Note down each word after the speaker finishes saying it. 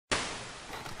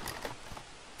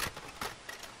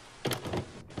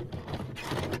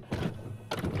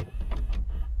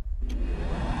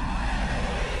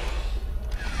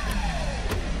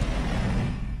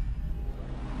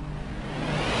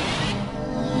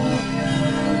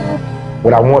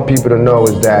what I want people to know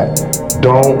is that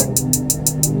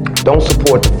don't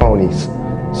support the phonies.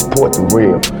 Support the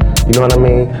real. You know what I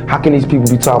mean? How can these people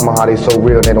be talking about how they so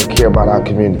real they don't care about our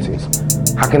communities?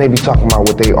 How can they be talking about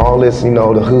what they, all this, you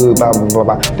know, the hood, blah, blah, blah,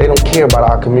 blah. They don't care about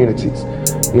our communities.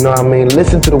 You know what I mean?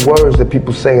 Listen to the words that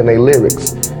people say in their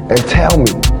lyrics and tell me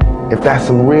if that's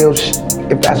some real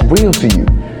if that's real to you.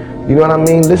 You know what I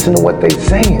mean? Listen to what they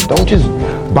saying. Don't just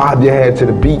bob your head to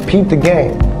the beat. Peep the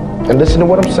game and listen to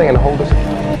what I'm saying. Hold us.